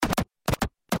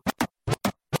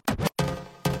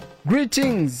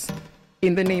Greetings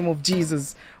in the name of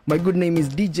Jesus. My good name is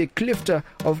DJ Clifter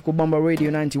of Kubamba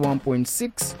Radio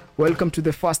 91.6. Welcome to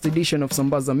the first edition of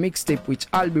Sambaza Mixtape, which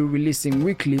I'll be releasing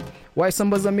weekly. Why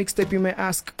Sambaza Mixtape, you may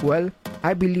ask? Well,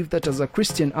 I believe that as a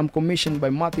Christian, I'm commissioned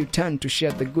by Matthew 10 to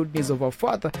share the good news of our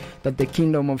Father, that the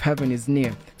kingdom of heaven is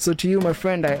near. So to you, my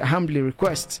friend, I humbly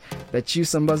request that you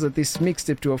Sambaza this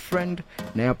mixtape to a friend,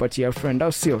 na yapatia a friend.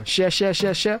 Also, share,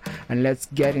 and let's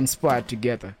get inspired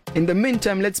together. In the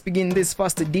meantime, let's begin this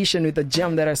first edition with a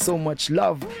jam that I so much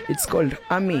love. It's called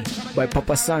Ami by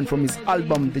Papa San from his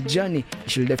album The Journey. You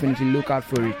should definitely look out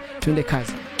for it. Tunde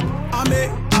Kazi.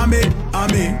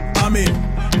 Ami.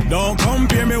 Don't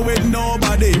compare me with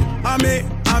nobody. Ami.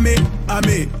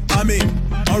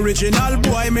 Original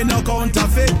boy, me no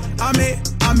counterfeit. Ami.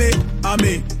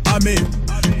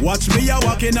 Watch me a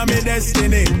walking on me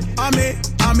destiny. Ami.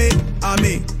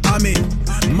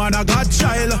 Man, I got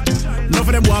child. None of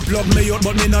them want plug me out,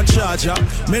 but me not charger.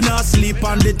 Me not sleep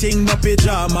on the thing, no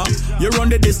pajama. You run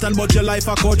the distance, but your life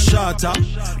a cut shorter.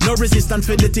 No resistance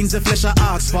for the things the flesh I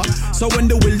ask for. So when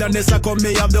the wilderness I come,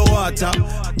 me have the water.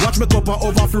 Watch me cup a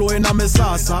overflowing on me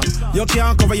saucer. You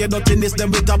can't cover your dirtiness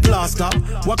them with a plaster.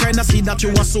 What kind of seed that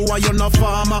you want sow and you no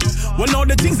farmer? Well, all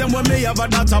the things them when me have a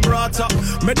data brata.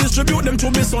 Me distribute them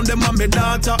to me son, them and me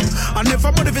daughter. And if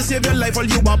I'm money to save your life, well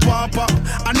you a papa.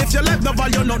 And if your life no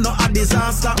value, no a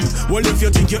disaster. Well, if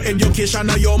you think your education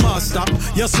or your master,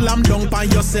 you slam dunk by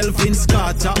yourself in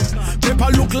scatter. Paper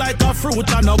look like a fruit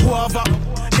and a guava.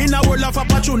 In a world of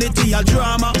opportunity, a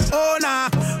drama. Oh nah,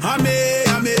 Ami.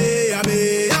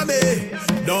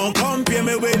 Don't compare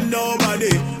me with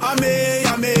nobody. Ami.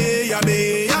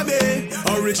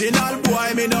 Original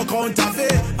boy, me no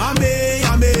counterfeit. Ami.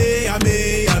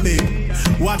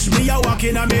 Watch me a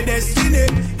walking on me destiny.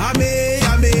 Ami.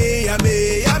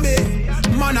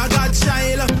 Man, I got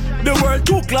child. The world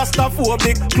too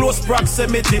claustrophobic, close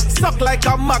proximity. Stuck like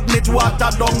a magnet, water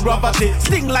down gravity.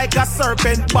 Sting like a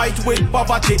serpent, bite with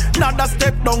poverty. Not a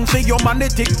step down for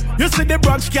humanity. You see the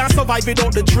branch can't survive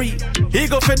without the tree.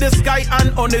 Eagle for the sky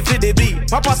and only for the bee.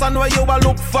 Papa son where you a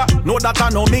look for, know that I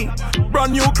know me.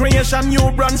 Brand new creation,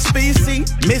 new brand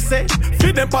species. Me say,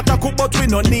 feed them pot a cook but we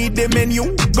no need the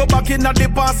menu. Go back in at the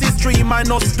past history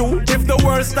 -2. If the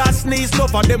world starts sneeze,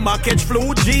 love and them a catch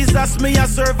flu. Jesus me a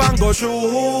serve and go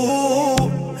through.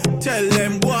 Tell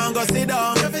them go and go sit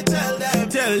down.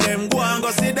 Tell them go and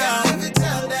go sit down.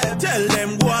 Tell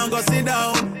them go and go sit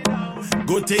down.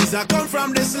 Good things that come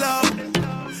from the slum.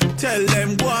 Tell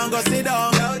them go and go sit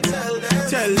down.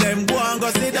 Tell them go and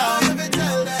go sit down.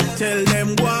 Tell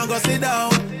them go and go sit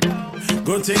down.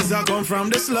 Good things that come from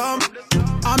the slum.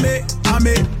 Ami.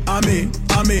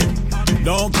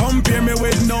 Don't compare me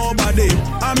with nobody.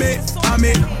 Ami.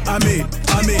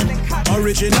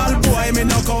 Original boy, me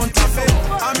no counterfeit.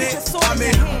 Ami.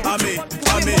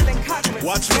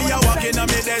 Watch me a walking on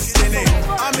me destiny.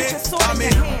 Ami.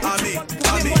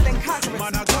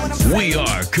 We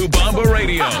are Kubamba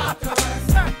Radio.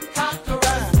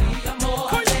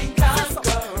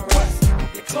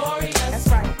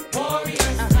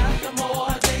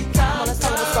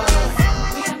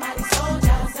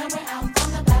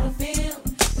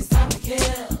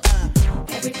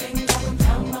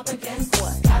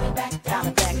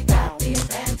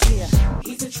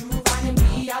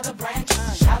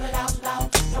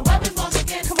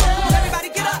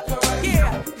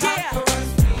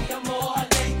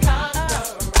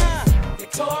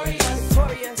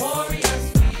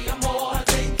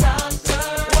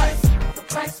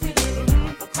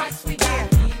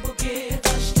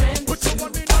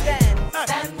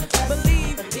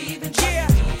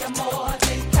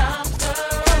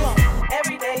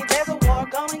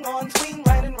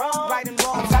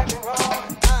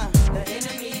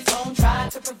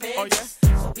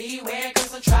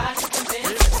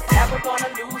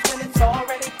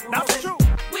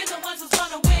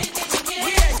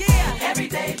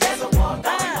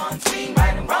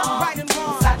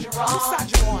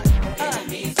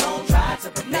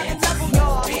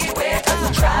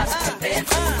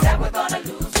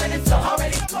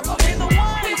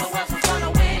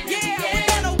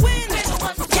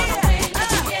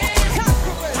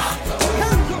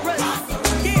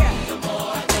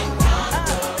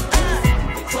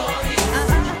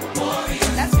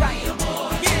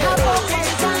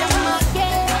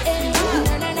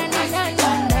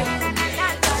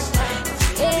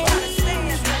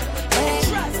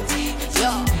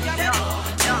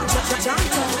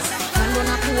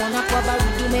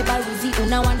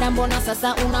 unawanda mbona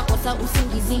sasa unakosa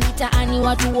usingizi, mitaani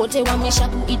watu wote wamesha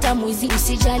kuita mwizi,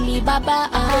 usijali baba.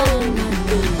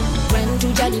 rent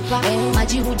hujalipa,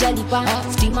 maji hujalipa,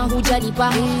 stima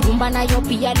hujalipa, nyumba nayo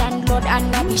pia landlord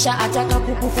anabisha, ataka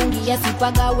kukufungia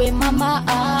sipagawe mama.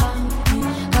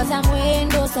 Kaza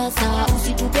mwendo sasa,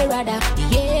 usitupe rada.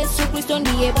 Yesu Kristo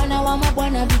ndiye Bwana wa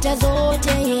mabwana, vita zote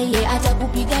yeye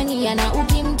atakupigania, na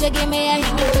ukimtegemea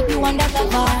hivyo vipi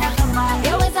wandakava.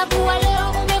 Yaweza kuwa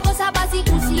leo umekosa, basi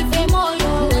usife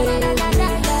moyo.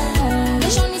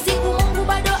 Kesho ni siku, Mungu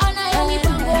bado anayo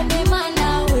mipango mema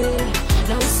nawe,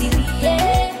 na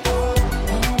usilie,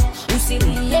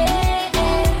 usilie,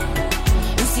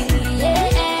 usilie,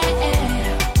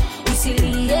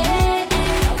 usilie.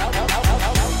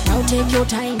 Now take your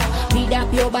time, read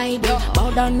up your Bible,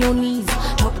 bow down your knees,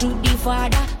 talk to the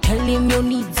Father, tell him your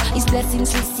needs, his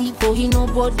blessings receive, for he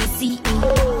nobody see.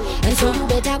 And so you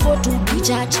better go to the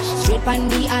church, straight on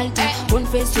the altar,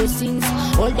 confess your sins,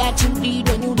 all that you did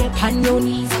when you dip on your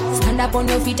knees. Stand up on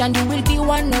your feet and you will be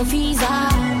one of his.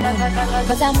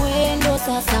 Kaza mwendo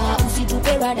sasa,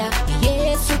 usitupe rada.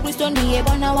 Yesu Kristo ndiye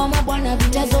Bwana wa mabwana,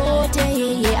 vita zote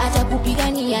yeye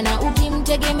atakupigania, na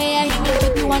ukimtegemea hivyo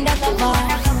vipi wandakava.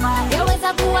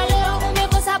 Yaweza kuwa leo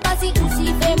umekosa, basi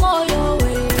usife moyo.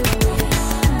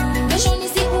 Kesho ni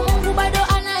siku, Mungu bado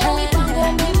anayo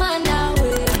mipango mema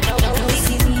nawe.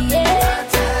 Usilie,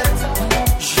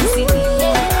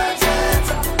 usilie,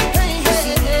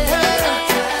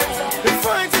 The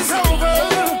fight is over.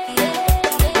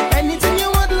 Anything you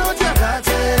want, Lord, you got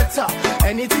it.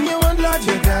 Anything you want, Lord,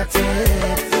 you got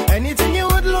it. Anything you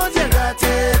want, Lord, you got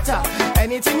it.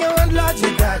 Anything you want, Lord,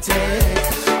 you got it.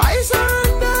 I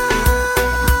surrender.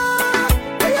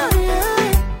 Yeah,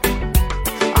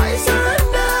 yeah. I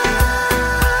surrender.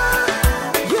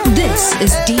 Yeah, This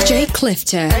is DJ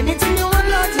Clifter. anything you want,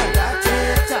 Lord, you got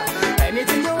it.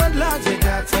 Anything you want, Lord, you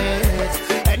got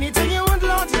it. Anything you want,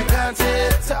 Lord, you got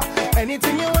it.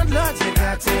 Anything you want, Lord, you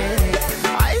got it.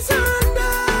 I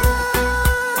surrender.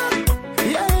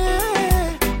 Yeah,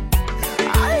 yeah.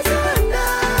 I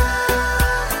surrender.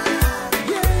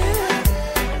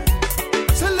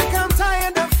 Yeah. So look, I'm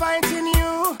tired of fighting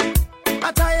you.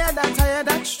 I'm tired,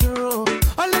 that's true.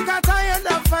 Oh, look, I'm tired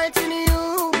of fighting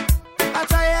you. I'm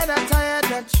tired,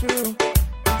 that's true.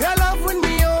 Your love win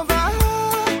me over.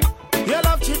 Your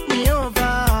love cheat me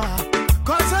over.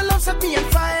 Cause your love set me on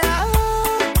fire.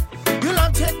 Your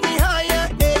love take me higher.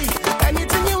 Hey.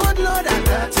 Anything you want, Lord, I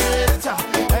got it.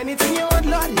 Anything you want,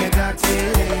 Lord, you got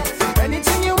it.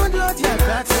 Anything you want, Lord, you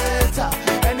got it.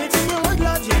 Anything you want,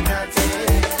 Lord, you got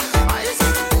it. I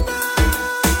surrender.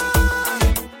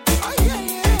 Oh, yeah,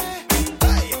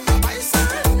 yeah. I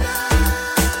surrender.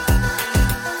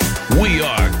 We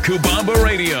are Kubamba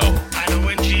Radio. I know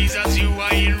when Jesus, you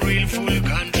are in real full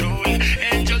control.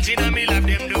 Angels in a me love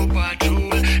them do patrol.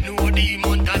 No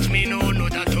demon touch me, no,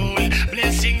 not at all.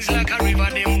 Blessings like a river,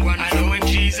 them one. I know when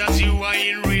Jesus, you are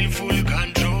in real full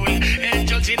control.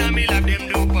 Angels in a me love them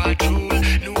do patrol.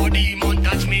 No demon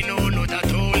touch me, no, not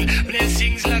at all.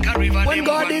 Blessings like a river, When them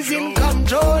God one is in flow.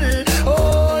 control,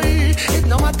 oh, it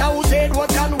no matter who said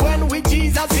what and when, with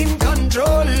Jesus in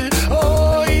control,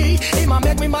 oh, he might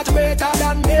make me much better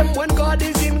than them. When God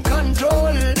is in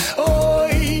control, oh,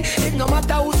 it no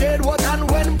matter who said what and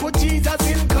when, put Jesus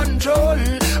in control,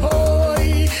 oh,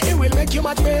 he will make you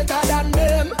much better than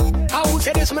them. I who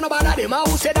say this, me no bother them. I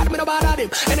who say that, me no bother them.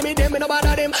 Enemy them, me no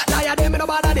bother them. Liar them, me no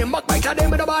bother them. Backbiter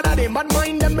them, me no bother them. Bad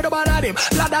mind them, me no bother them.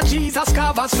 Lord of Jesus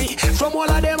covers me from all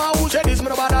of them. I who say this, me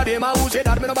no bother them. I who say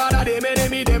that, me no bother them.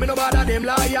 Enemy them, me no bother them.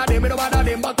 Liar them, me no bother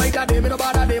them. Backbiter them, me no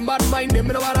bother them. Bad mind them,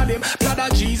 me no bother them. Lord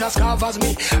of Jesus covers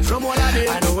me from all of them.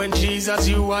 I know when Jesus,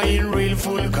 you are in real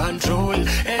full control.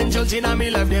 Angels in a me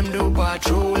love them do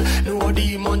patrol. No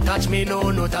demon touch me,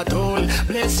 no, not at all.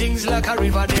 Blessings like a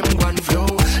river, them one flow.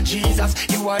 Jesus,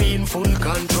 you are in full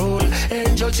control.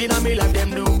 Angels in a me love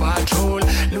them do patrol.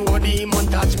 No demon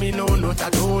touch me, no, not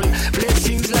at all.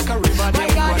 Blessings like a river,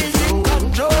 them one flow. In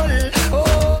control,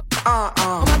 oh,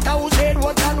 no matter who said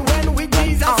what and when, with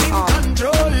Jesus in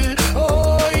control,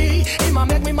 oh, he might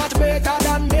make me much better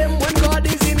than them. When God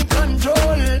is in control,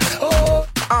 oh,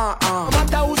 no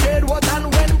matter who said what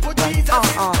and when, put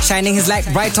Jesus in. Shining his light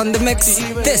right on the mix.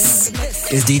 This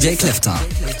is DJ Clifton.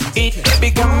 It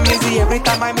become easy every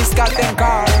time I miss Captain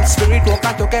Carl. Spirit walk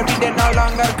and talk every day, no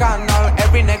longer canal.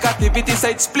 Every negativity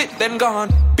side split then gone.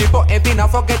 People heavy now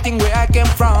forgetting where I came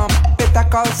from. Better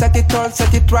call, set it all,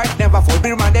 set it right. Never fall,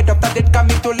 be reminded of that dead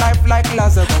coming to life like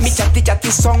Lazarus. Me chatty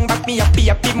song, back me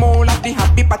happy more like the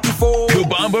happy party for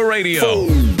Kubamba Radio.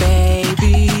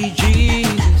 Baby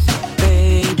Jesus,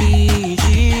 baby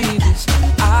Jesus,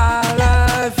 I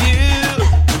love you,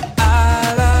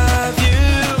 I love you.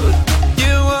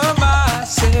 You are my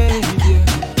savior,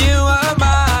 you are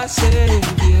my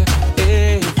savior.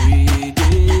 Every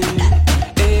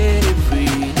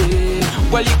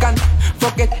Well, you can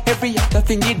forget every other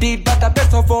thing he did, but the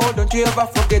best of all, don't you ever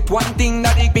forget one thing,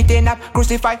 that he beaten up,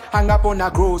 crucified, hung up on a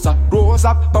cross. Rose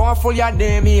up, powerful, your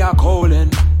name he a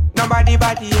calling. Nobody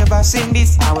ever seen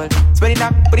this. I will spread it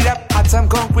up, put it up, add some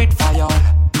concrete fire.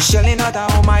 Shelling out the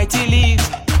almighty leaves.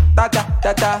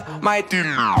 Mighty.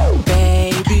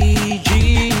 Baby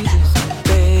Jesus,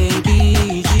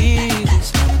 baby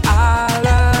Jesus, I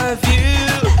love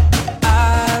you,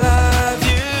 I love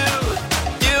you.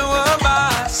 You are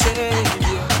my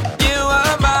savior, you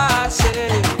are my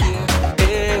savior.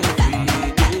 Every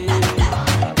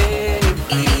day,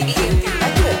 every day.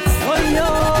 Oh yo,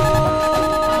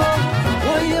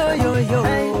 oh yo yo yo,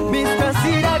 hey, Mr.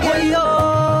 Sida again yo,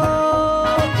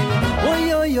 oh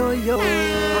yo yo yo.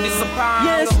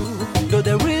 Yes, do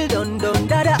the real dun dun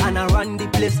dada, and I run the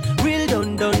place. Real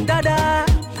dun dun dada,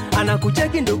 and I could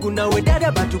check in the guna with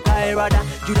dada, but to kai rada.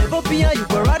 You never fear, you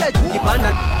go rada. You keep on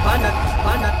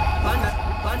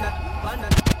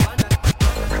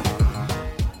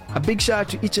A big shout out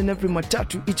to each and every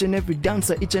matatu, each and every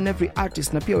dancer, each and every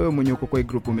artist. Na pia wewe mwenye uko kwa hii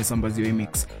group umesambaziwa hii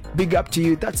mix. Big up to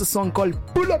you. That's a song called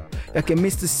Pull Up. Yake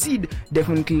Mr. Seed,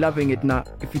 definitely loving it. Now,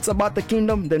 if it's about the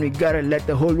kingdom, then we gotta let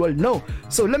the whole world know.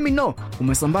 So let me know.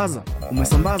 Umesambaza.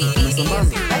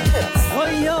 Oh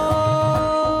yo,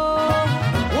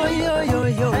 oh yo yo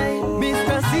yo, hey,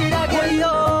 Mr. Seed again yo,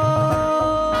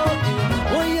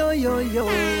 oh yo yo yo.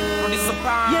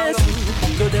 Yes,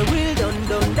 do the real dun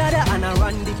dun dada, and I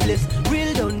run the place.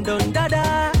 Real dun dun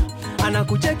dada, and I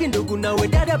could check in the guna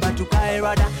with dada, but to kai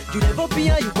rada. You never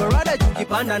fear, you go rada. You keep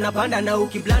panda na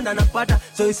ukiblanda na pata.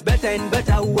 So it's better and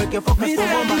better uweke focus for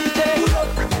mama.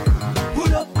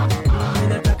 Pull up,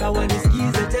 ninataka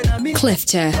wanisikize tena mimi.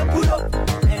 Clifter. Pull up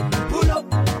and pull up,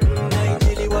 na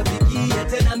injili wafikie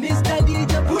tena Mr.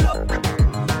 DJ. Pull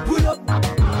up,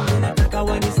 ninataka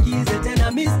wanisikize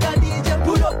tena Mr. DJ.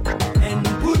 Pull up and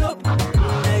pull up,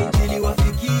 na injili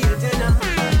wafikie tena.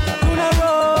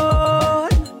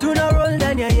 Tuna roll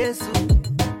ndani ya Yesu.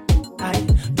 Ay,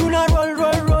 tuna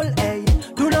roll, ay,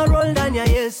 tuna roll ndani ya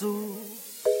Yesu.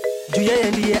 Juu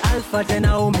yeye ndiye alfa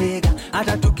tena omega.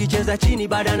 Hata tukicheza chini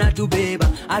bado anatubeba.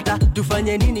 Hata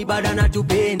tufanye nini bado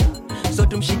anatupenda. So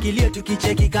tumshikilie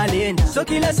tukicheki kalenda. So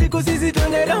kila siku sisi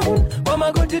twende down, kwa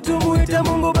magoti tumuite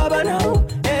Mungu Baba nao.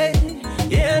 Hey,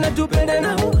 yeye anatupenda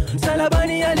nao.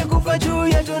 Msalabani alikufa juu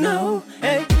yetu nao.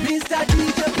 Hey, Mr.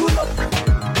 DJ pull up.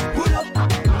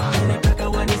 Ninataka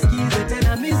wanisikize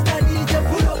tena Mr. DJ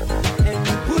pull up. And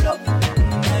pull up.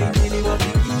 Na injili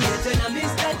wafikie tena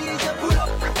Mr. DJ pull up.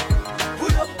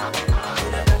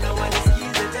 Ninataka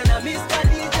wanisikize tena Mr.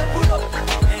 DJ pull up.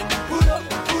 And pull up.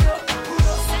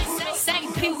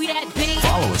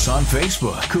 Follow us on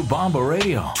Facebook, Kubamba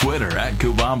Radio, Twitter at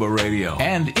Kubamba Radio,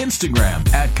 and Instagram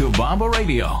at Kubamba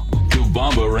Radio.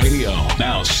 Kubamba Radio,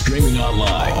 now streaming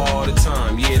online all the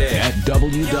time, yeah, that. At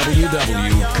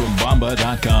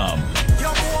www.kubamba.com.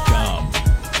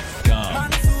 Come.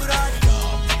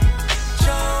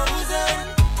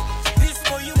 This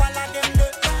for you all of them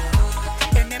there.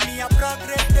 Enemy a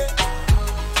progress there.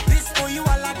 This for you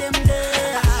all of them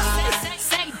there.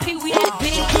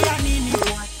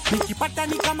 Nikipata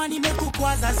ni kama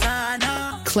nimekukwaza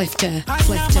sana. Clifter.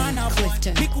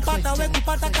 Nikupata we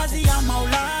kupata kazi ya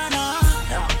Maulana.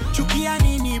 Chukia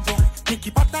nini boy?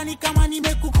 Nikipata ni kama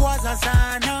nimekukwaza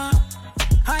sana.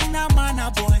 Haina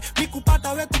maana boy.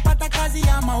 Nikupata we kupata kazi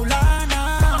ya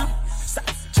Maulana.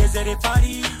 Cheze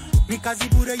refari. Ni kazi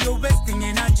bure, you're wasting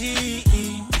energy.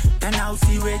 Tena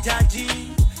usiwe jaji.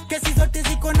 Kesi zote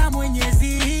ziko na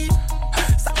Mwenyezi.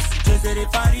 Cheze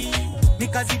refari. Ni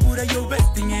kazi bure, you're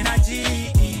wasting energy.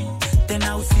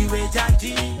 Tena usiwe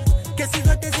jaji. Kesi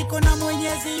zote ziko na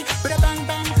Mwenyezi. Bre bang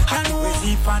bang.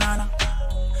 Hatuwezi fanana.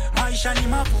 Maisha ni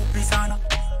mafupi sana.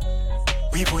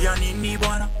 Wivu ya nini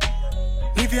bwana?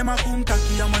 Ni vyema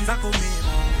kumtakia mwenzako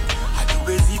mema.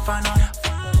 Hatuwezi fanana.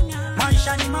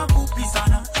 Maisha ni mafupi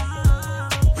sana.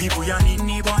 Wivu ya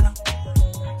nini bwana?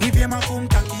 Ni vyema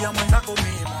kumtakia mwenzako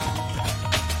mema.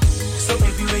 So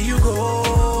everywhere you go,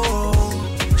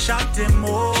 shout them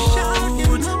out.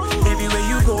 Everywhere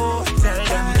you go, tell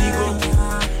them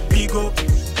big up.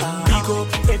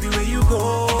 Everywhere you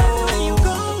go,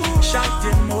 shout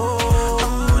them out.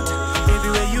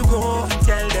 Everywhere you go,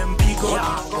 tell them big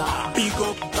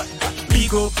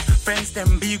up. Friends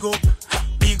them big up.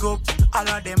 All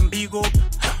of them big up.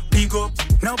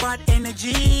 No bad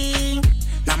energy.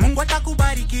 Na Mungu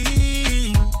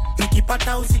atakubariki.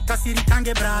 Nikipata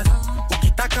usikasirikange brother.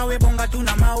 Ukitaka we bonga tu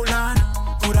na Maulana.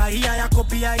 Furahia yako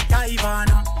pia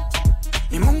itaivana.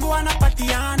 Ni Mungu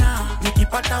anapatiana.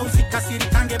 Nikipata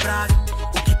usikasirikange brother.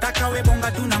 Ukitaka we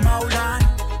bonga tu na Maulana.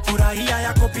 Furahia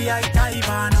yako pia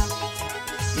itaivana.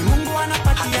 ni Mungu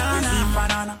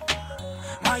anapatiana.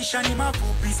 Maisha ni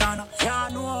mafupi sana, ya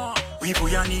no wivu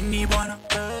ya nini bwana?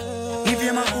 Ni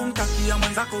vyema kumtakia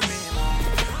mwenzako mema,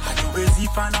 hatuwezi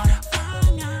fanana.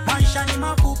 Maisha ni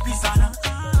mafupi sana,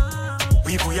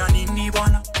 wivu ya nini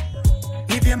bwana?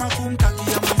 Ni vyema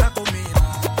kumtakia mwenzako mema.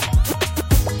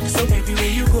 So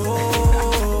everywhere you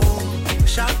go,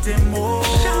 shout them out.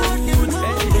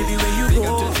 Everywhere you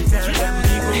go, tell them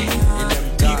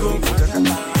bigo.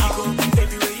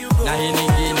 Everywhere you go, na hii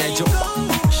nyingine jo,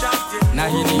 na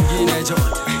hii nyingine jo.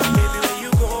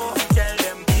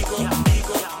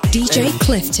 DJ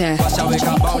Clifter.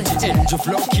 Washaweka bounty jo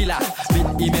flow killer.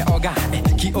 Beat imeoga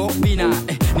kiopina.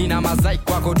 Nina mazai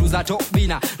kwako tu za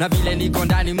topina. Na vile niko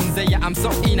ndani mzee ya I'm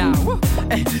so ina.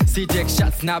 Si take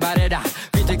shots na bareda.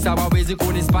 Critics hawawezi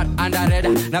kunispot under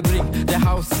radar. Na bring the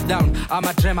house down. I'm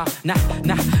a tremor.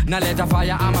 Na leta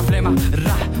fire I'm a flamer.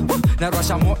 Na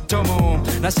rusha moto mo.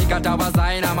 Na shikata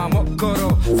wazai na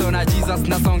mamokoro. So na Jesus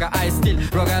na songa I still.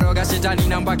 Roga shetani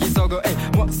na mba kisogo.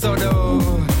 Mosodo.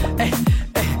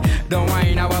 Don't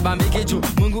whine, wabambiki juu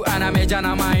Mungu anameja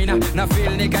na maina. Na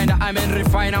feel ni kinda I mean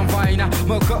refine and fine.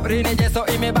 Mokori ni jeso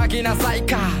imebaki na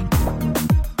saika.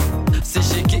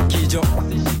 Sishiki kijo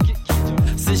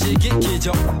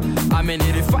I mean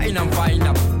refine and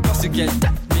fine. Cause you get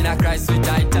that, me na Christ with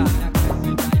tighter.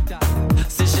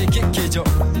 Sishiki kijo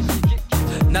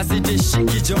na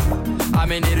sitishiki jo I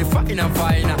mean refine and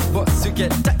fine. Cause you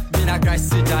get that, me na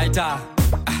Christ with tighter.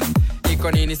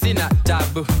 Iko nini sina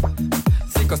tabu.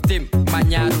 Siko steam,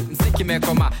 manyaru, mziki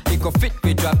mekoma, iko fit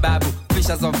with babu.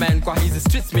 Fishers of men kwa hizi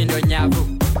streets mi ndio nyavu.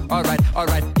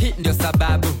 Alright, hii ndio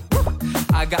sababu.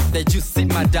 I got the juice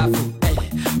in madafu.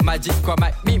 Magic kwa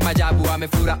mi majabu.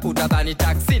 Amefura utadhani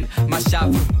taxin,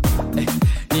 mashavu.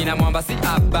 Nina mwamba si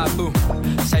ababu.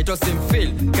 Shaito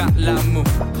simfil, kalamu.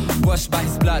 Washed by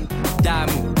his blood,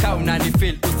 damu. Kauna ni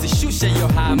feel, usishushe yo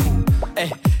hamu.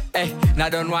 Na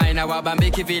don't whine,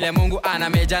 wabambiki vile Mungu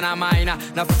anameja na maina.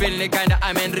 Na feel ni kinda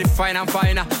I mean refine and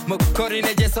fine. Mokori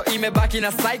ne jeso imebaki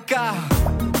na saika.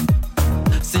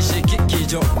 Sishiki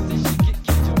kijo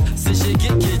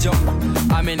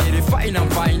I mean refine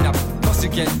and fine. Cause you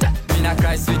get that, me na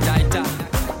Christ with tighter.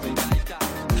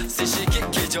 Sishiki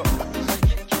kijo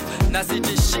na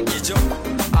sitishiki jo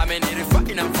I mean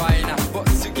refine and fine.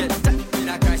 Cause you get that, me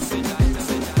na Christ with tighter.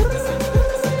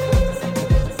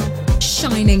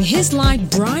 Shining his light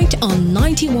bright on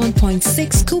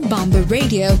 91.6 Kubamba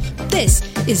Radio. This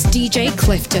is DJ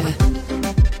Clifter.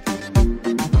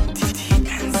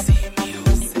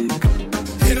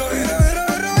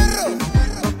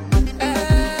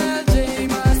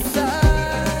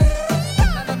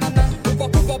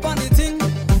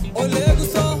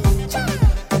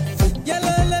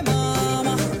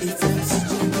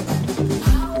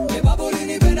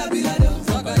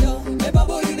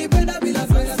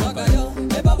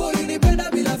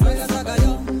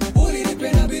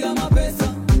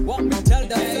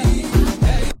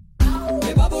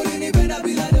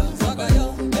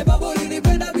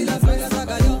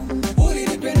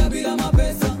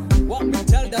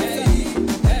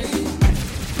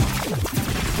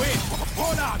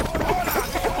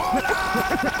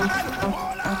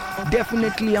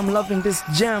 Definitely I'm loving this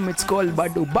jam. It's called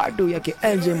Bado Bado yake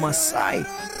LJ Masai.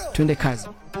 Twende kazi.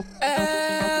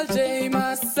 LJ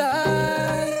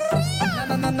Masai.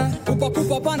 Na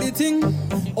kupa pani ting.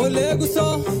 Ole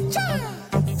guso.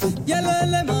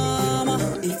 Yelele mama.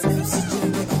 It's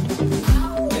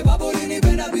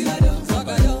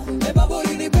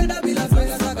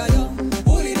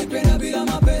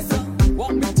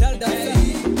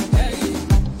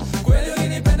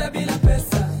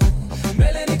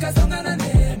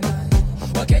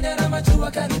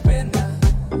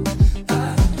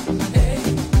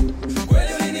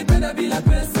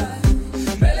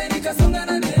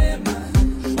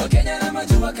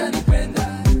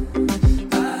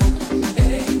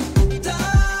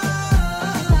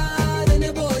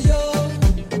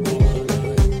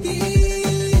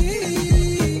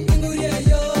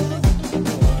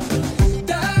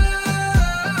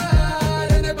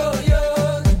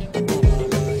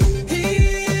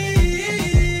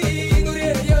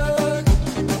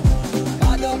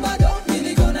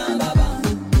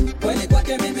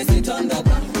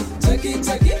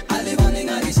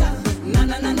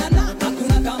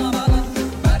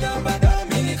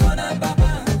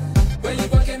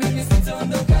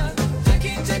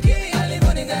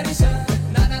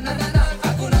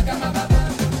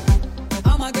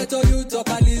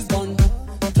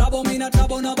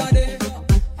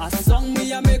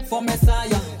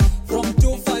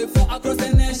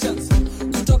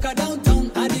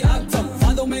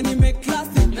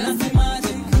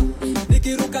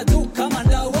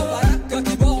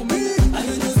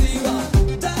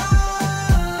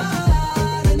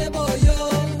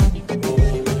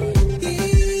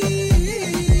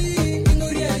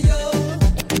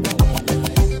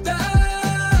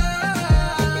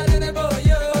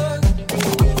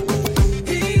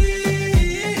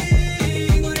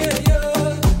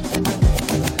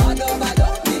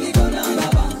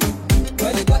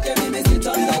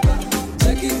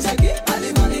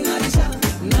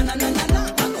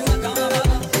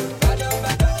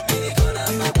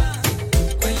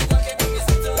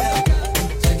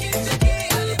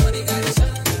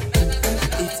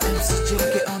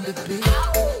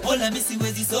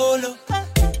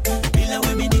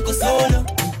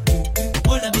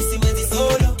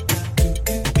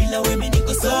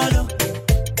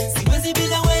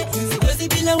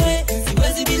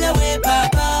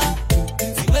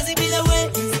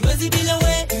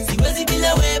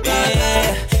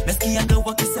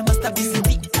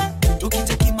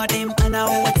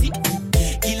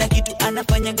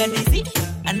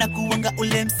anakuanga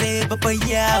ule msee baba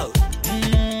yao.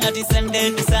 Ati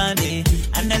Sunday to Sunday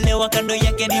analewa kando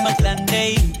yake ni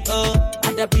maklande. Oh,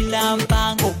 hata bila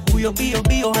mpango huyo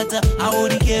bio hata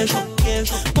aoni kesho.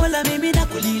 Mola mimi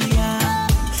nakulilia,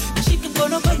 nishike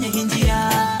mkono kwenye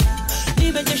njia,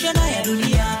 nimechoshwa na ya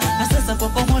dunia, na sasa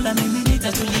kwako Mola mimi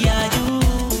nitatulia juu.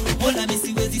 Mola mimi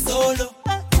siwezi solo,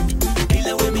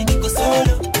 bila wewe mimi niko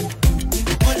solo.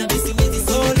 Mola mimi siwezi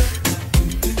solo,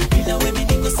 bila wewe mimi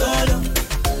niko solo.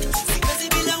 Siwezi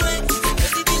bila wewe,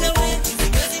 siwezi bila wewe,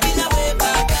 siwezi bila wewe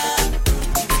baba.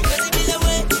 Siwezi bila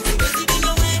wewe, siwezi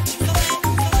bila wewe.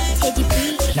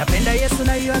 Napenda Yesu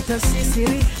na hiyo hata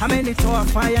sisiri, amenitoa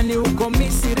fire ni uko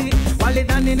Misri.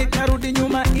 Walidhani nitarudi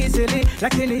nyuma easily,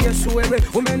 lakini Yesu wewe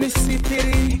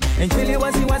umenisitiri. Injili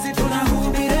wazi wazi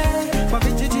tunahubiri, kwa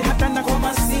vijiji hata na kwa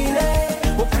masile.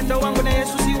 Upendo wangu na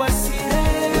Yesu si wasile.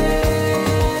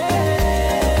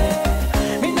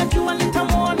 Mimi najua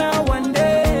nitamwona one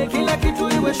day, kila kitu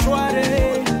iwe shwari.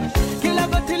 Kila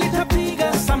goti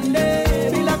litapiga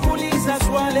someday, bila kuuliza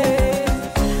swali.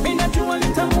 Mimi najua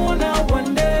nitamwona one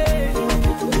day,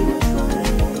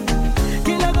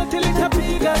 kila goti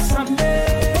litapiga someday.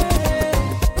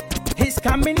 He's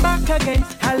coming back again,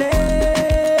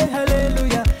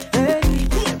 hallelujah, hey.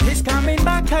 He's coming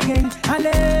back again,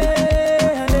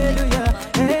 hallelujah,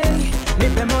 hey.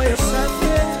 Nipe moyo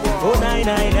safi, oh nai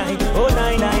nai nai, oh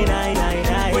nai nai nai nai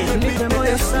nai. Nipe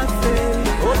moyo safi,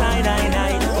 oh nai nai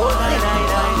nai, oh nai nai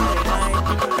nai nai.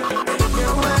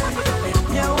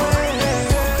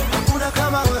 Hakuna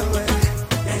kama wewe,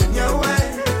 nyewe,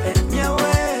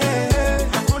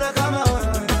 hakuna kama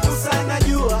wewe. Musa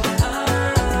anajua,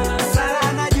 Sara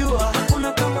anajua,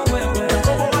 hakuna kama wewe.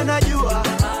 Yakobo anajua,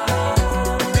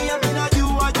 pia mimi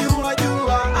najua, jua.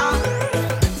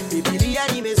 Biblia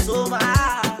nimesoma,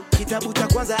 kitabu cha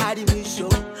kwanza hadi mwisho.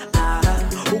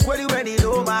 Ukweli wewe ni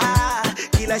noma,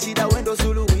 kila shida wewe ndo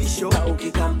suluhisho. Na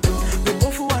ukikamtu,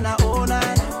 vipofu wanaona,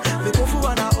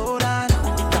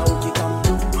 na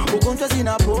ukikamtu, ugonjwa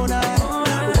zinapona.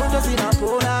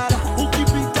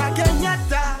 Ukipita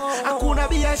Kenyatta, hakuna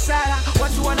biashara,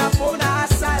 watu wanapona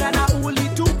hasara. Na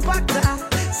ulitupata,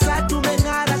 sasa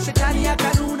tumeng'ara, shetani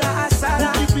akanuna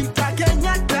hasara. Ukipita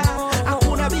Kenyatta,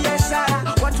 hakuna biashara,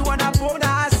 watu wanapona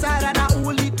hasara. Na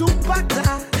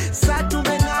ulitupata, sasa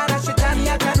tumeng'ara, shetani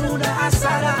akanuna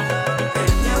hasara.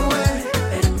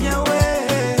 Nyewe,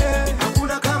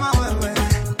 hakuna kama wewe.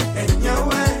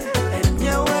 Nyewe,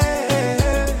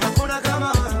 hakuna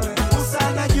kama wewe. Musa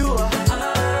anajua,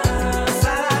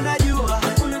 Sara anajua,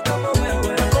 hakuna kama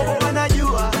wewe. Yakobo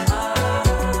anajua,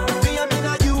 pia mimi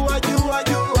najua, jua.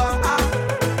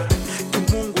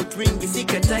 Mungu twingi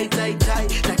sikatai,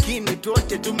 lakini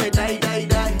tuote tumedai.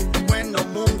 Wendo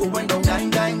Mungu, wendo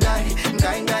ngai.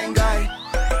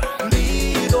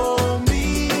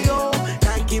 Mbio,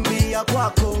 nakimbia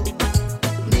kwako.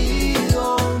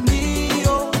 Mbio,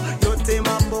 yote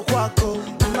mambo kwako.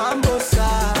 Mambo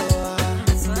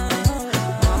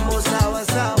sawa,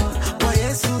 kwa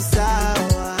Yesu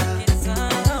sawa.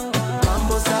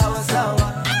 Mambo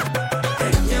sawa.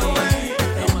 Nyewe,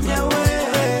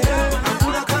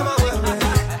 hakuna kama wewe.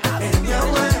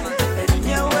 Nyewe,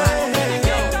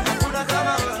 hakuna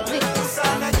kama wewe. Musa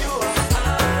anajua,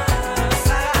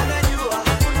 Sara anajua,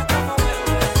 hakuna kama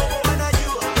wewe. Yakobo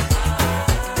anajua,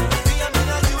 pia mimi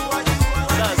najua,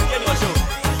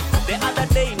 The other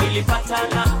day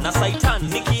nilipatana na Satan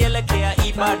nikielekea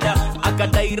ibada,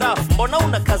 akadai raf, mbona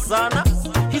unakazana?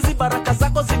 Hizi baraka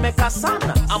zako zimekaa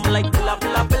sana. I'm like bla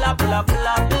bla bla bla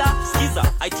bla bla.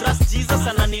 Skiza, I trust Jesus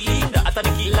ananilinda hata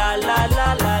nikila la.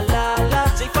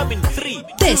 J-Fab in 3,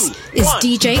 This 2, is 1,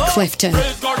 DJ go. Clifton.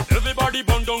 Praise God, everybody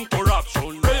burn down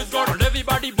corruption. Praise God, and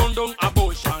everybody burn down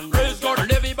abortion. Praise God,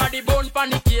 and everybody burn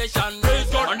fornication. Praise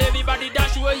God, and everybody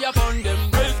dash away your fund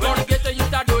them. Praise God, get a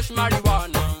youth a dose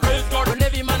marijuana. Praise God, and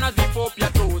every man has zip up your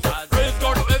toes. Praise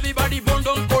God, everybody burn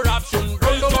down corruption.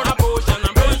 Praise God, abortion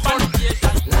and burn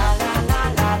fornication.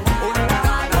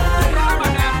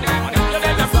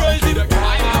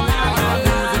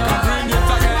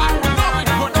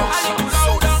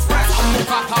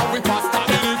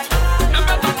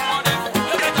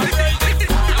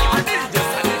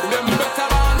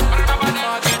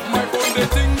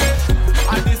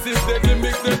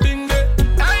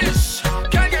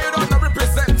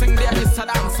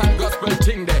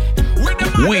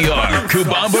 We are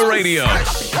Kubamba Radio.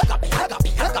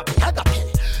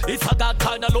 It's a God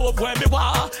kind of love when me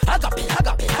want. Agape.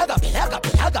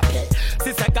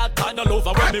 It's a God kind of love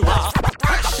when me want.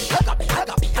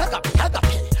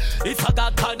 It's a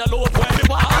God kind of love when me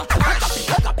want.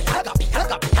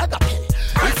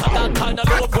 It's a God kind of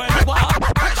love when me want.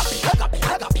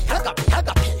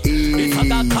 It's a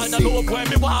God kind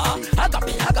want.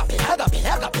 Agape.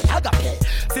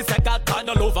 Sister God kind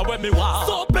of love when me want.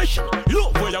 So patient,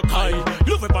 love where you kind.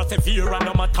 Love where persevere and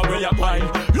no matter where you grind.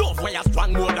 Love where you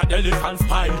strong more than elephant's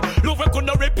spine. Love where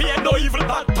couldn't repair no evil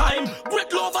bad time.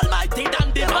 Great love almighty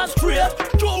than demonstrate.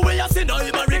 Throw away your sin or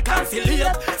even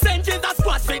reconciliate. Send Jesus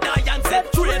Christ we die and set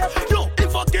straight. Yo,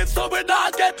 if forgive so we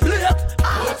not get late.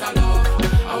 I want to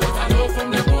love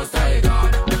from the Most High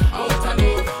God. I want to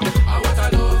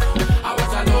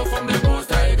love from the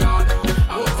Most High God.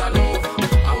 I want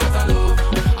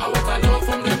to love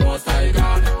from the Most High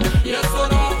God. Yes or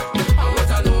no? I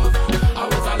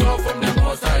want to love from the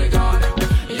Most High God.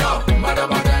 Yo,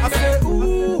 I say,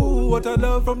 ooh, what a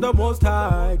love from the Most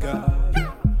High God.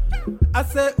 I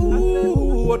say,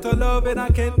 ooh, what a love and I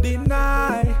can't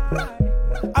deny.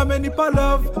 Amenipa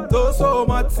love, though so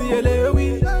much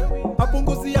sielewi.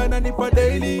 Apunguziana nipa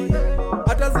daily.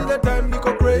 Hata zile time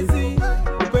niko crazy.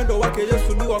 Upendo wake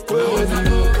Yesu ni wa kweli. I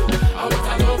want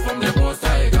to love from the Most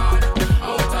High God. I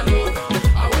want to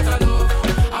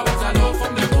love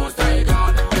from the Most High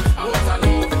God. I want to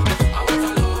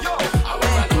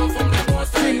love from the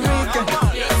Most High God.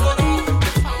 Yes or no?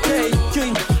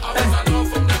 I want to love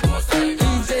from the Most High God.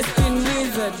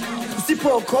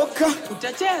 Usipokoka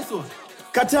utachezwa.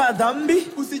 Kataa dhambi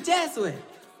usichezwe.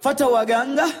 Fata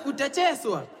waganga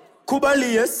utachezwa.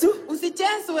 Kubali Yesu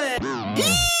usichezwe.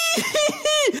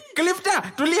 Clifta,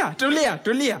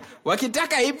 tulia.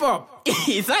 Wakitaka hip hop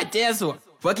isachezwa.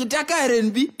 Wakitaka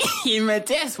R&B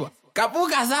imeteswa.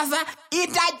 Kapuka sasa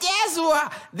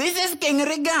itachezwa. This is King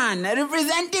Regan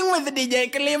representing with DJ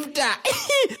Clifta.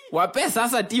 Wape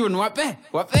sasa tune, wape.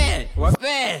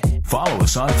 Follow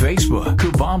us on Facebook,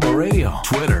 Kubamba Radio,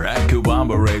 Twitter at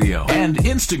Kubamba Radio, and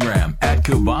Instagram at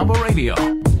Kubamba Radio.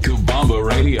 Kubamba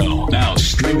Radio, now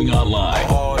streaming online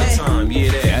all the time.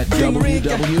 At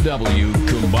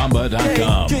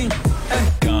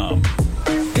www.kubamba.com.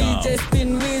 DJ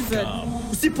Spin Wizard.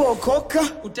 Usipokoka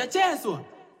utachezwa.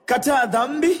 Kataa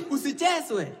dhambi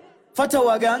usichezwe. Fata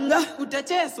waganga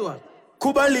utachezwa.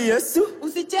 Kubali Yesu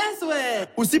usichezwe.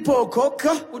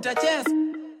 Usipokoka utachezwa.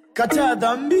 Kataa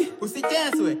dhambi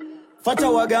usichezwe. Fata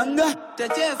waganga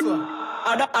utachezwa.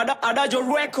 Adajo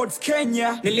Records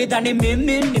Kenya. Nilidhani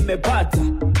mimi nimepata,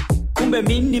 kumbe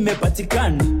mimi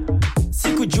nimepatikana.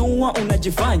 Sikujua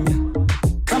unajifanya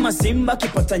kama simba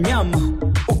kipata nyama.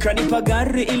 Ukanipa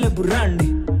gari ile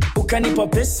burandi, ukanipa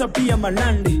pesa pia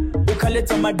manandi,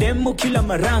 ukaleta mademo kila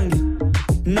marangi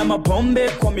na mapombe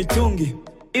kwa mitungi.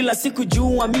 Ila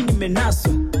sikujua mimi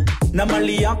nimenaswa na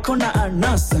mali yako na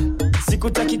anasa.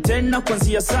 Sikutaki tena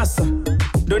kuanzia sasa,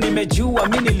 ndo nimejua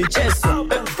mimi nilichezwa.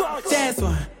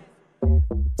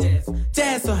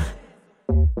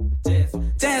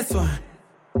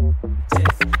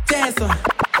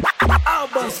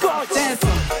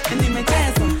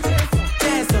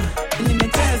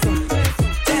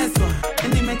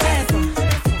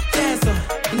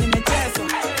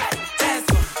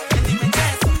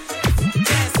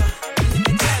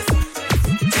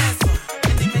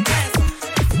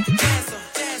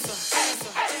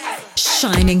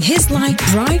 Shining his light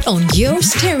bright on your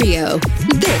stereo.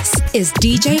 This is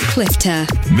DJ Clifta.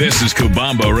 This is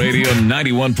Kubamba Radio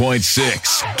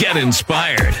 91.6. Get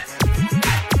inspired.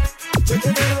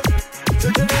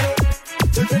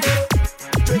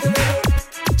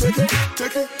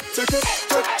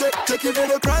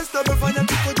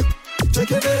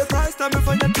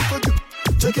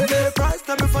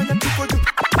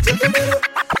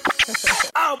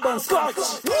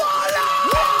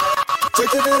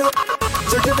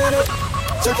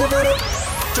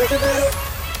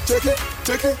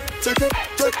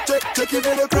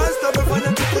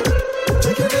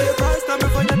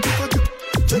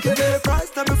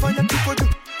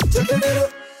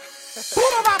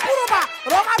 Puruba,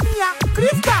 Ronga Mia,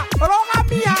 Clifta, Ronga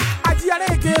Mia,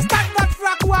 Ajiareke, stand that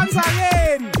frack once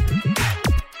again.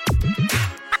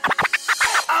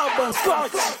 Album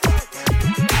Scotch.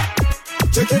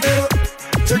 Check it out.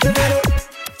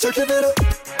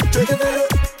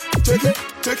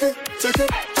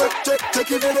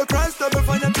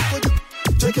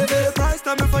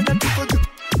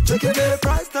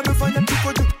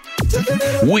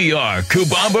 We are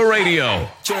Kubamba Radio.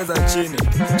 Cheza chini,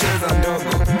 cheza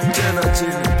ndogo, cheza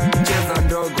chini, cheza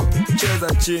ndogo,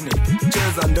 cheza chini,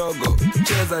 cheza ndogo,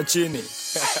 cheza chini.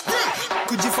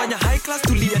 Kujifanya high class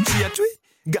tuliachia twi.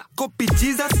 Ga copy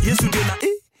Jesus, Yesu ndio na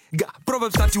ga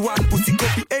Proverbs 31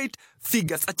 usikopi 8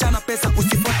 figures, achana pesa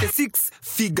usifuate 6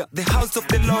 figure. The house of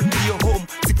the Lord is your home.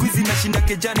 Siku hizi nashinda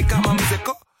kejani kama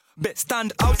mzeko. Be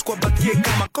stand out kwa bakie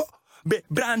kama ko. Be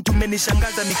brand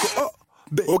tumenishangaza niko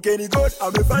Okay, ni God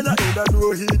amefanya enda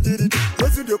know he did it.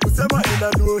 Yesu ndio kusema enda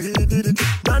know he did it.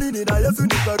 Nani nina Yesu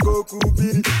nitako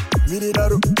kuhubiri. Mini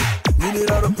naro.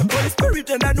 Holy Spirit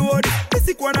enda know it.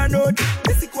 Nisikuwa na note.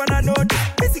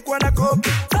 Nisikuwa na copy.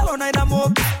 Salo na ina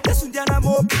mopi. Yesu ndiye ana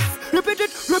mopi. Repeat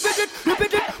it.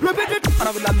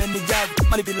 Anavila managers,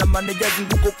 manivila managers.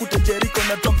 Nguko kute Jericho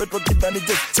na trumpet wakidhani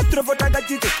jazz. Sitro votaga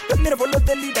jite. Mire follow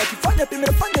the leader. Kifanya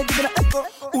pimire fanya give me na echo.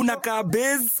 Unaka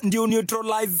base ndio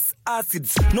neutralize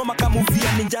acids. No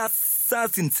makamuvia ninja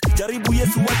assassins. Jaribu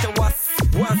Yesu wacha wasi.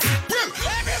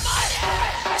 Everybody!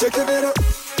 Check it out.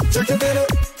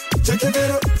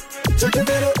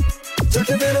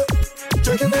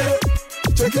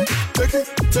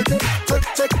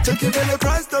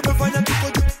 Christ amefanya tuko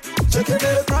juu. Check it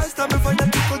out. Christ amefanya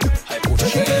tuko juu.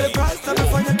 Christ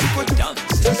amefanya tuko juu.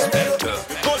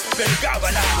 Gospel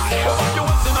governor. You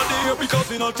want in a day because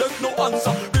we not take no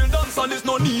answer. Real dance and it's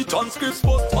no neat and scripts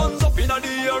post hands up in a the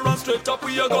air and straight up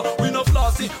we a go. We no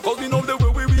flossy cause we know the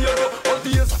way we a go. All the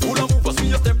years full of movers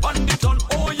we a step on the turn.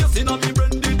 Oh yes in a me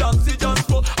brain the dance it just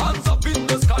flow. Hands up in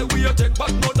the sky we a take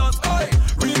back no dance. Aye,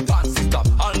 real dance it up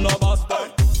and love us by.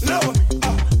 Low me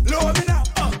now, low me now.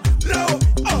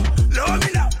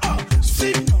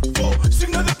 Sing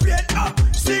on the piano,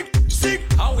 sing.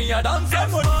 And we a dance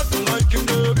and smart like him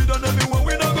David and everyone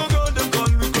we no go God them call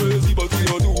me crazy but we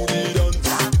a do the dance.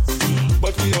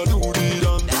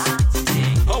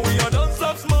 And we a dance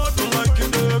up smart like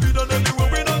him David and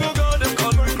everyone we no go God them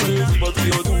call me crazy but we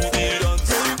a do the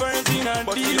dance.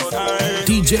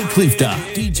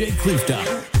 DJ Clifta.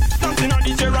 Dancing on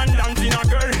the chair and dancing a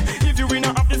girl. If you win a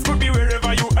half this could be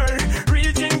wherever you are.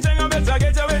 Real thing I better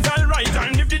get away all right.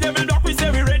 And if the devil block we say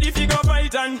we ready fi go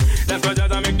fight. And that's why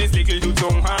just I make this little dude so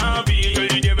happy. Tell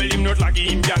the devil him not lucky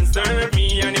him can serve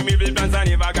me. And him evil plans are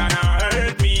never gonna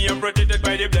hurt me. I'm protected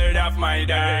by the blood of my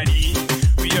daddy.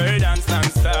 We are dance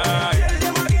non-stop.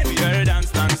 We are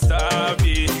dance non-stop.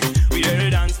 We are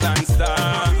dance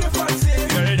non-stop.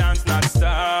 We are dance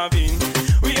non-stop.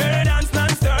 We are dance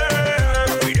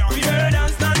non-stop. We are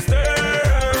dance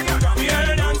non-stop. We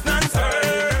are dance non-stop.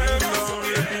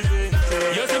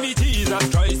 You see me Jesus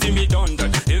Christ, see me done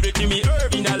that. Everything me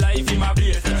herb in a life in my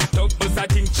place. Talk bus I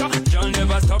think John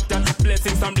never stop that.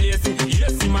 Blessings and blessing,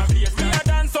 yes in my place. We are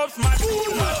dance up smart.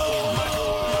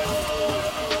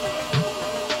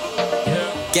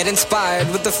 Get inspired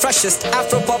with the freshest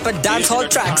Afro-pop and dancehall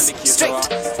tracks straight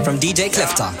from DJ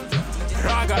Clifta.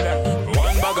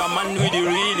 One bag of man with the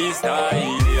really style,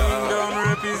 Kingdom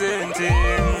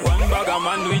representing. One bag of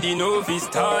man with the novi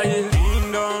style,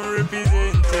 Kingdom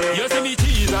representing. You see me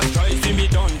Jesus Christ, see me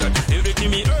done that. Everything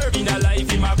me herb in a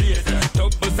life in my place.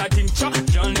 Talk bus I think John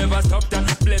never stop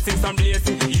that. Blessings and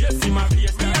blessings, yes in my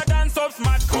place. We are dance up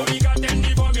smart, cause we got them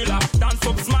the formula. Dance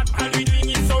up smart and we doing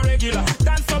it so regular.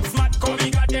 Dance up smart, cause we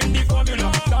got them the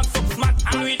formula. Dance up smart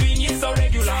and we doing it so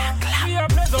regular. We are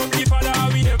praise up the Father,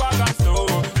 we never can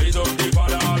stop. Praise up the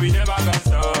Father, we never can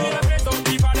stop. We are praise up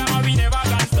the Father, we never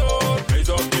can stop. Praise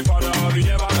up the Father, we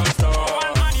never can stop.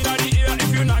 One hand in the air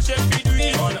if you not shake, we do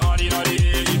it. One hand in the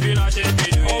air if you not shake,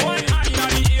 we do it. One hand in the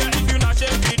air if you not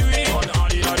shake, we do it. One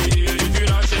hand in the air if you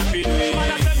not shake, we do it.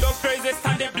 Man, I send up praises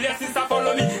and the blessings that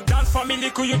follow me. Dance for me,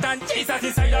 little youth and Jesus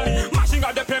inside of me. Mashing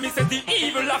out the premises, the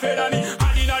evil laugh at me.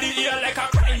 Hand in the air like a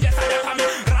crime, yes I let me.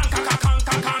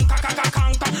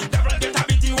 Devil get a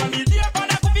beating when me dear,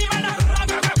 but I could be man. Devil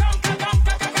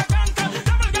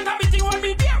get a beating when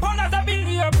me dear, but I could be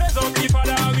man. Praise up the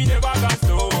Father, we never can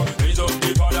stop. Praise up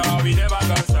the Father, we never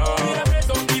can stop. Praise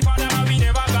up the Father, we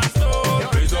never can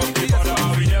stop. Praise up the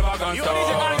Father, we never can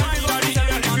stop.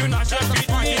 If you not shake it, if you not shake it,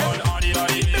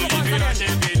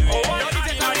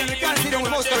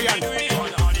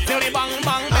 bang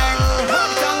bang bang.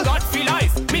 Thank God for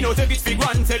life. Me no take it for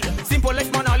granted. Simple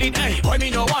like man all it, hey, boy me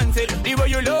no want it. The way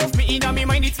you love me in me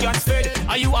mind it's can't fed.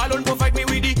 Are you alone provide me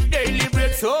with the daily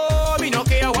bread? So me no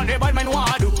care what the bad man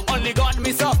want do. Only God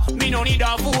me so me no need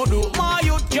a voodoo. My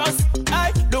youth just,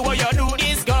 hey, the way you do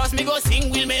this, girls me go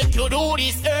sing will make you do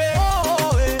this. Hey.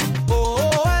 Oh, hey,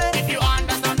 oh, hey. If you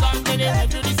understand that, then you have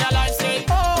to this your life say.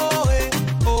 Oh, hey,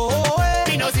 oh, hey.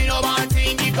 Me no see no bad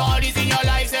thing if God is in your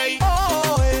life say.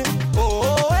 Oh, hey,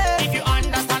 oh, hey. If you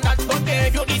understand that, but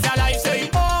if you this your life say.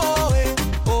 Oh, hey,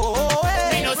 oh,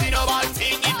 hey. Me no see no bad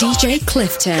thing if DJ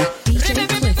Clifta.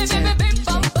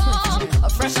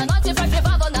 Fresh and naughty, fresh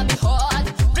revival, now be hard.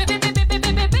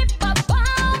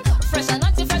 Fresh and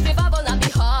naughty, fresh revival, now be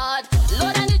hard.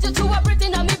 Lord, I need you to breathe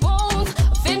in me bones.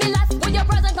 Fill me life with your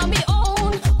presence, not me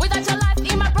own. Without your life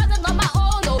in my presence, not my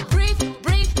own. Oh, breathe in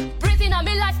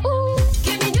me life. Ooh,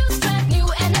 give me new strength, new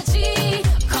energy.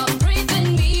 Come breathe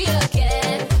in me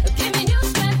again. Give me new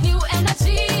strength, new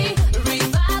energy.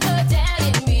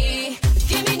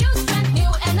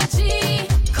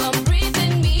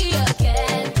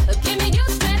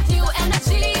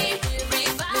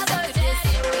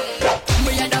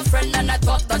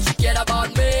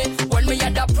 me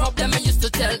had a problem, I used to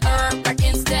tell her, but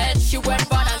instead she went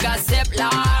born and got saved.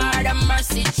 Lord have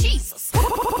mercy, Jesus.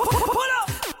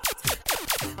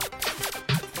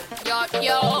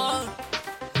 Yo,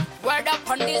 word up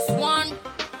on this one.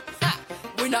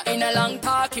 We not in a long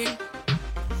talking.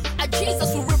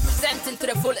 Jesus who representing to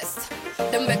the fullest.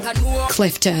 Them better know.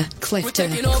 Clifter.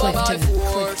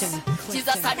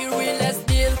 Jesus had the realest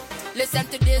deal. Listen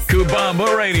to this.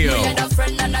 Kubamba Radio. Me had a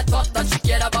friend and I thought that she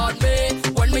cared about me.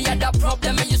 When we had a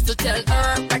problem, I used to tell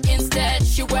her, but instead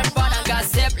she went born and got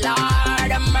saved. Lord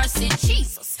have mercy,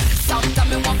 Jesus. Sometimes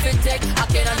me want to take, I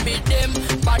can't beat them,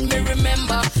 but me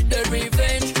remember the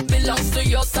revenge belongs to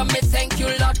you. So me thank you,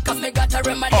 Lord, cause me got a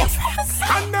remedy.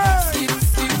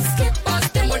 Skip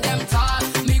past them when them talk.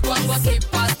 Me go and go skip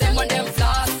past them when them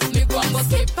floss. Me go and go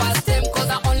skip past them cause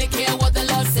I only care what the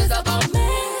Lord says about me.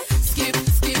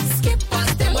 Skip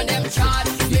past them when them chat.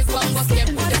 Me go and go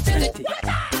skip past them.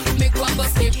 Me go and go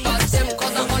skip past them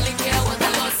cause I only care what the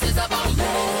Lord says about me.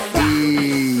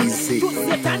 Easy. Shoot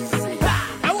Satan.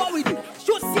 How what we do?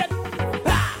 Shoot Satan.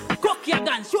 Cock your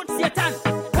gun. Shoot Satan.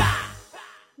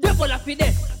 Devil up in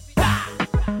there.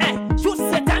 Shoot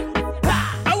Satan.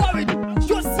 How what we do?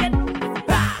 Shoot Satan.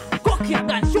 Cock your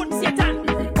gun. Shoot Satan.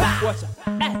 Watch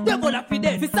out. Devil up in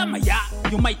there. For some of ya,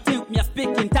 you might think me a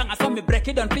speaking tongue. I saw me break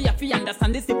it down for you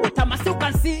understand this hypotamus. You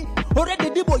can see already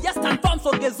the boy just stand firm.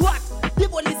 So guess what? The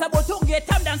boy is about to get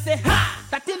time and say ha.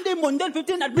 That in the Monday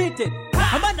 15 admitted.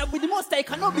 A man with the most I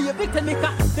cannot be a victim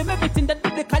maker. Them everything that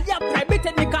biblically are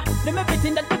prohibited maker. Them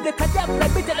everything that biblically are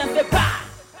prohibited and say bah.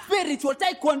 Spiritual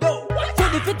taekwondo.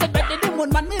 So defeated by the demon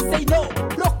man may say no.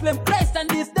 Proclaim Christ and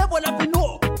this devil up in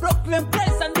no. Proclaim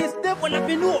Christ and this devil up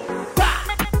in no. Bah.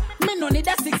 Me no need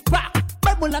a six pack.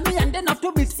 Bible and me and then have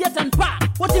to be Satan pack.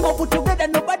 What him put together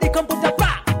nobody can put a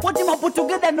pack. What him put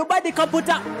together nobody can put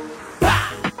a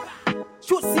bah.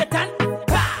 Shoot Satan.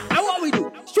 Bah. How what we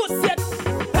do? Shoot Satan.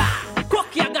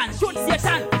 Cock your gun, shoot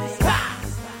Satan.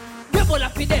 Devil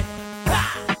up in there.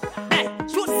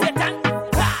 Shoot Satan.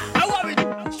 How what we do?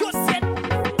 Shoot Satan.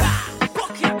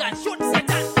 Cock your gun, shoot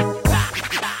Satan.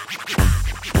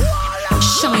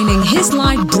 Shining his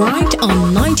light bright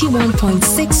on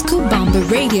 91.6 Kubamba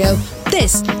Radio.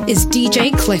 This is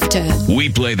DJ Clifter. We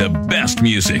play the best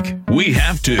music. We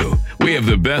have to. We have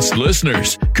the best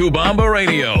listeners. Kubamba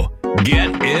Radio.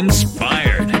 Get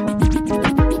inspired.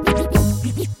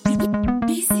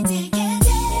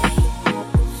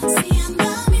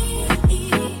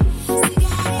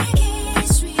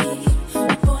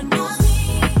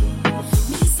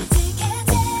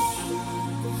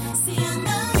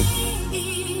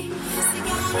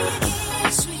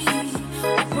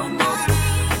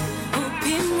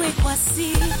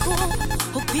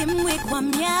 Upimwe kwa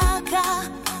miaka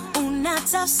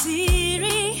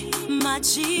unatafsiri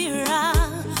majira,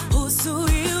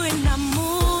 huzuiwi na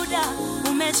muda,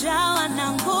 umejawa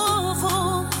na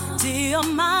nguvu, ndiyo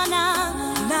maana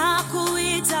na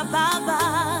kuita Baba.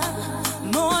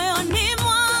 Moyoni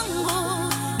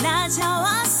mwangu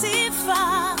najawa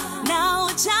sifa na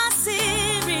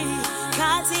ujasiri,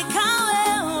 katika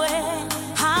wewe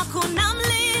hakuna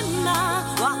mlima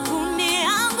wa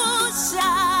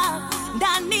kuniangusha.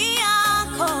 Ndani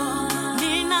yako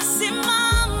ninasimama.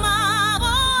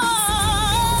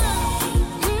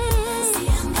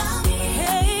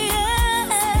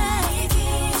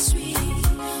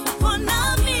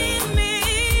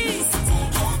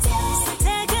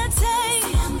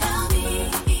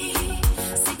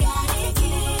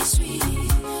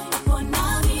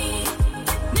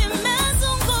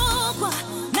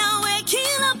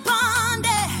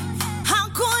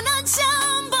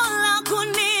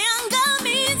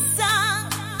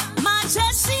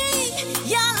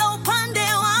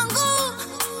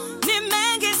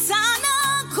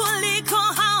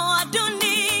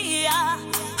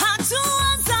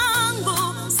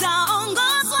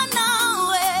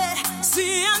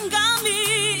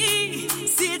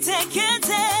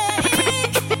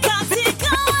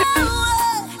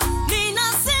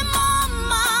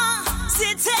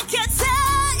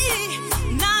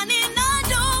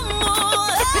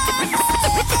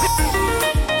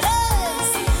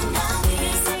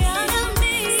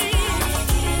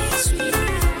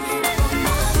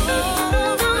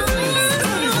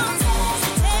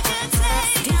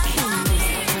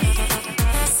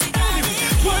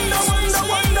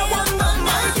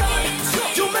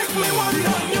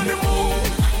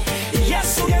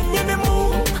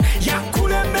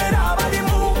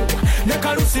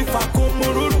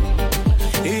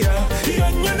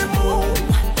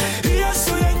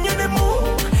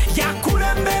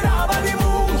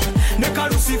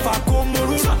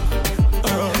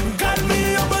 God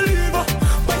me a believer,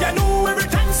 but you know every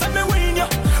time say me win.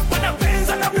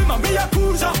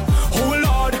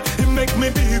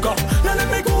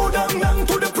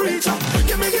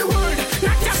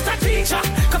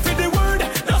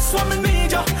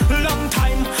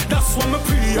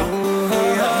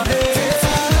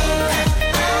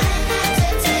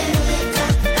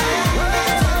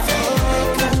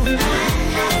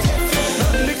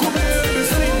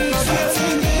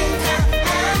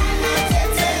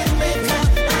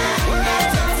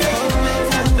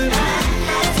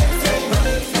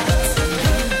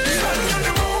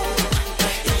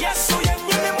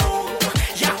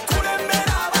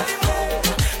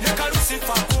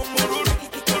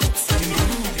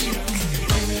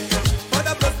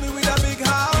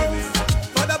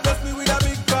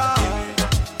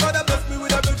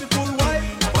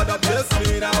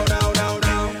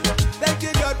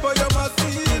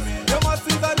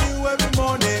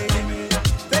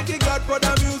 God for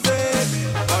the music.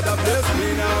 Father bless me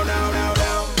now, now, now,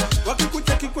 now.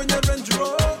 Wakikucheki kwenye Range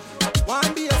Rover,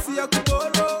 waambie si ya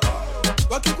kuboro.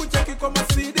 Wakikucheki kwa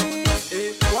Mercedes,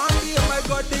 waambie my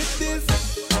God did this.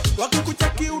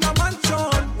 Wakikucheki una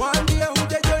mansion, waambie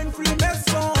hujajoin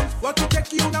Freemasons.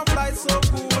 Wakikucheki una fly so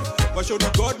cool, what show the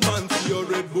God man see your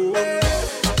Red Bull.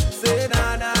 Say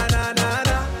na na na na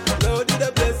na, Lord you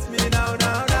the bless me now,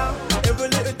 now, now. Every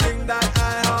little thing that I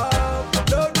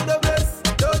have, Lord you the bless,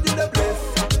 Lord you the bless.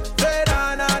 Say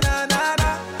na na na na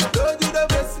na, Lord you the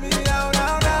bless me now,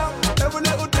 now, now. Every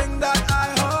little thing that I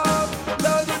have,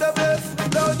 Lord you the bless,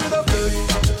 Lord you the bless.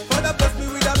 Father bless me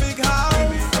with a big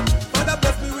house, Father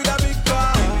bless me with a big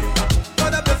car,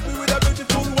 Father bless me with a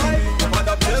beautiful wife.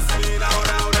 Father bless me now,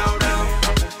 now, now, now.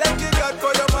 Thank you God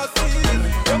for your mercies,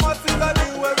 your mercies are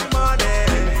new every morning.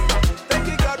 Thank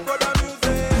you God for the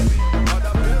music.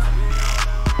 Father bless me.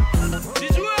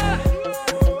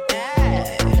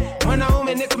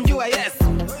 Mwanaume ni kumjua Yesu.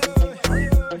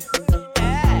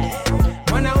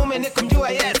 Mwanaume ni kumjua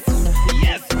Yesu.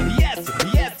 Yes, yes,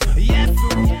 yes, yes.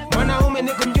 Mwanaume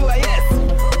ni kumjua Yesu.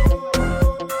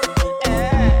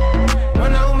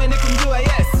 Mwanaume ni kumjua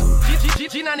Yesu.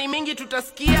 Jina ni mingi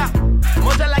tutasikia,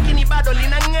 moja lakini bado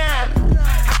linang'aa.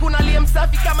 Hakuna aliye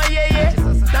msafi kama yeye,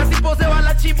 nasipoze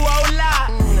wala chibu au la.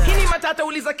 Hii ni matata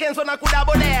uliza Kenzo na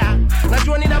kudabodea.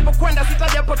 Najua ninapokwenda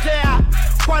sitajapotea,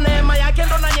 kwa neema yake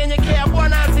ndo nanyenyekea.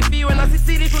 Bwana asifiwe na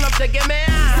sisiri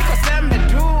tunamtegemea. Siko sembe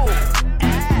tu,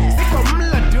 siko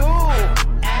mla tu,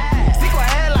 siko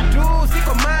hela tu,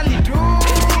 siko mali tu.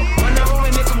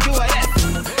 Mwanaume ni kumjua Yesu.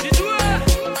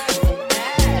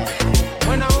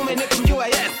 Mwanaume ni kumjua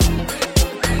Yesu.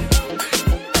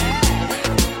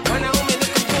 Mwanaume ni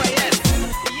kumjua Yesu.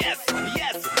 Yes,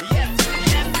 yes, yes,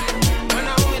 yes.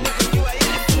 Mwanaume ni kumjua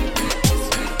Yesu.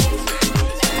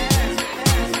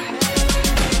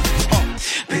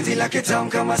 Penzi lake tamu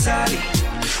kama sali,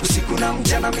 usiku na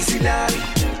mchana misilali.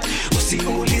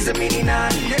 Usiulize mimi ni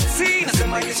nani,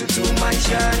 nasema Yesu tu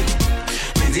maishani.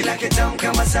 Penzi lake tamu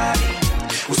kama sali,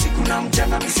 usiku na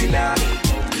mchana misilali.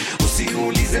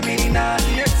 Usiulize mimi ni nani,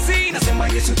 nasema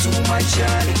Yesu tu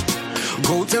maishani.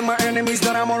 Go tell my enemies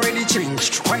that I'm already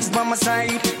changed. Christ by my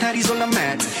side, that is all I'm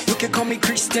at. You can call me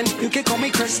Christian, you can call me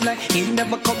Christ-like. He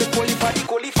never called the qualified, he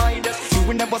qualified us. You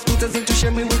will never put us into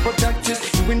shame, he will protect us.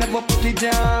 You will never put me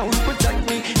down, he will protect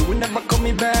me. You will never call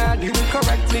me bad, he will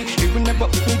correct me. He will never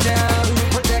put me down, he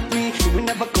will protect me. You will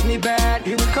never call me bad,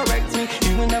 he will correct me.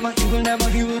 He will never, he will never,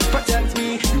 he will protect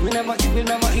me. He will never, he will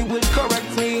never, he will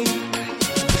correct me.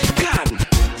 God,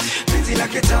 penzi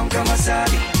lake tamu kama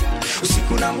sali,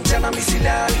 usiku na mchana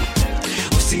misilali.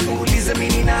 Usiulize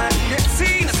mimi ni nani,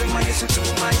 nasema Yesu tu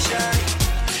maishani.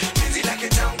 Penzi lake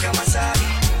tamu kama sali,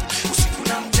 usiku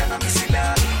na mchana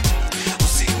misilali.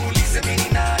 Usiulize mimi ni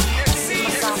nani.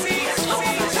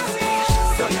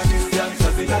 Sonia distance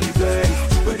as in the place.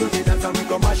 We do the dance and we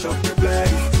go mash up the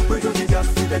place. We do the dance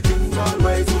with the king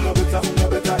always. Who no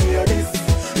better hear this.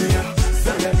 Yeah.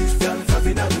 Sonia distance as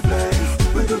in the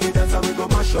place. We do the dance and we go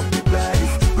mash up the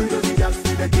place. We do the dance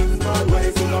with the king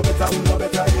always. Who no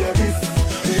better hear this.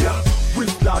 Yeah.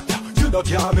 With that, you know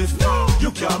can't miss. No.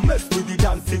 You can't mess with the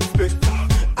dancing spectre.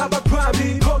 Have a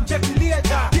problem, come check it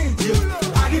later. DJ,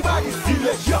 anybody still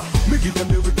it? Yeah. Me give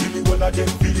them everything, me one of them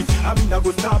feel it. I mean I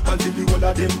go stop until me one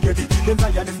of them get it. Them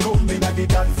lions come in at the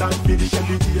dance and finish. And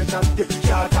the day and take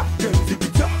shorter, them zip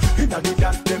it up. In at the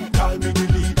dance, them call me the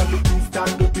leader. The king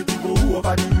stand up, people go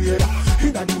over the radar.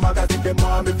 In at the magazine, them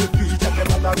want me to feature. Them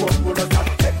all a run, gonna stop,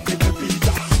 take me to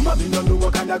feature. Mommy no know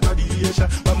what kind of graduation,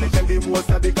 but me tell them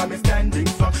most of because me standing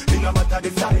strong. It no matter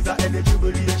the size or any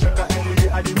jubilation, 'cause any day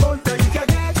at the mountain you can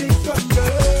get it stronger.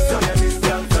 So yeah, this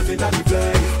dance is in the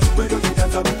place. We do the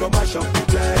dance and we come mash up the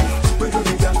place. We do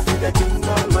the dance with the king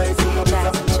always. You know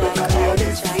better hear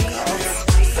this.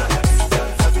 So yeah, this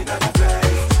dance is in the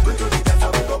place. We do the dance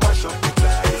and we come mash up the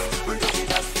place. We do the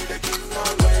dance with the king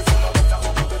always. You know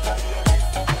better hear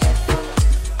this.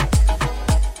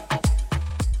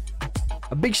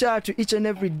 A big shout out to each and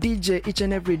every DJ, each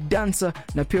and every dancer,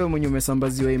 na pia mwenye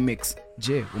umesambaziwa hii mix.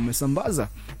 Je, umesambaza?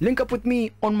 Link up with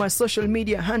me on my social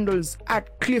media handles at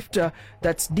Clifta,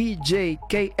 that's DJ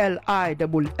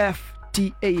KLIFFTAH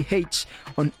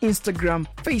on Instagram,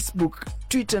 Facebook,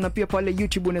 Twitter na pia pale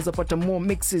YouTube unaweza pata more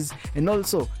mixes. And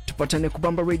also tupatane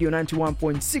Kubamba Radio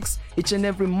 91.6 each and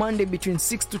every Monday between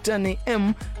 6 to 10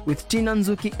 a.m. with Tina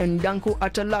Nzuki and Danko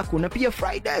Atalaku, na pia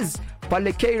Fridays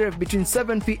pale KRF between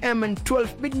 7 p.m. and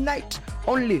 12 midnight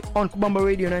only on Kubamba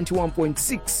Radio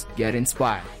 91.6. Get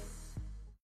inspired.